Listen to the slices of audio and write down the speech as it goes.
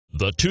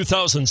The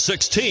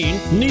 2016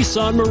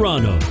 Nissan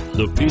Murano.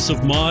 The peace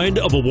of mind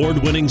of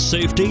award-winning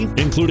safety,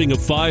 including a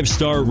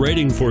 5-star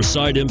rating for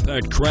side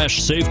impact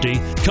crash safety,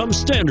 comes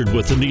standard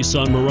with the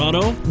Nissan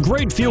Murano.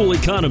 Great fuel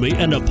economy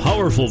and a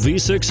powerful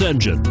V6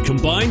 engine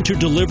combine to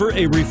deliver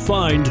a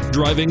refined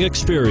driving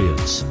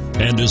experience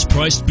and is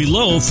priced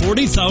below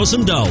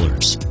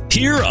 $40,000.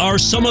 Here are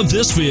some of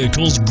this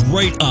vehicle's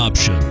great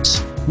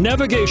options: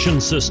 navigation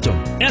system,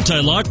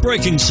 anti-lock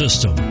braking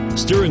system,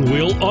 steering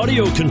wheel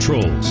audio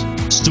controls,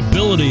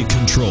 stability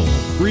control,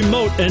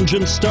 remote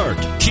engine start,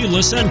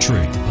 keyless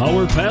entry,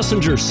 power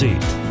passenger seat,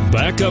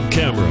 backup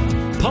camera,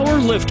 power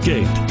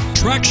liftgate,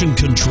 traction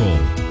control.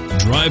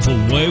 Drive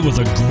away with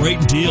a great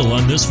deal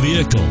on this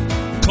vehicle.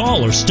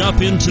 Call or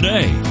stop in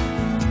today.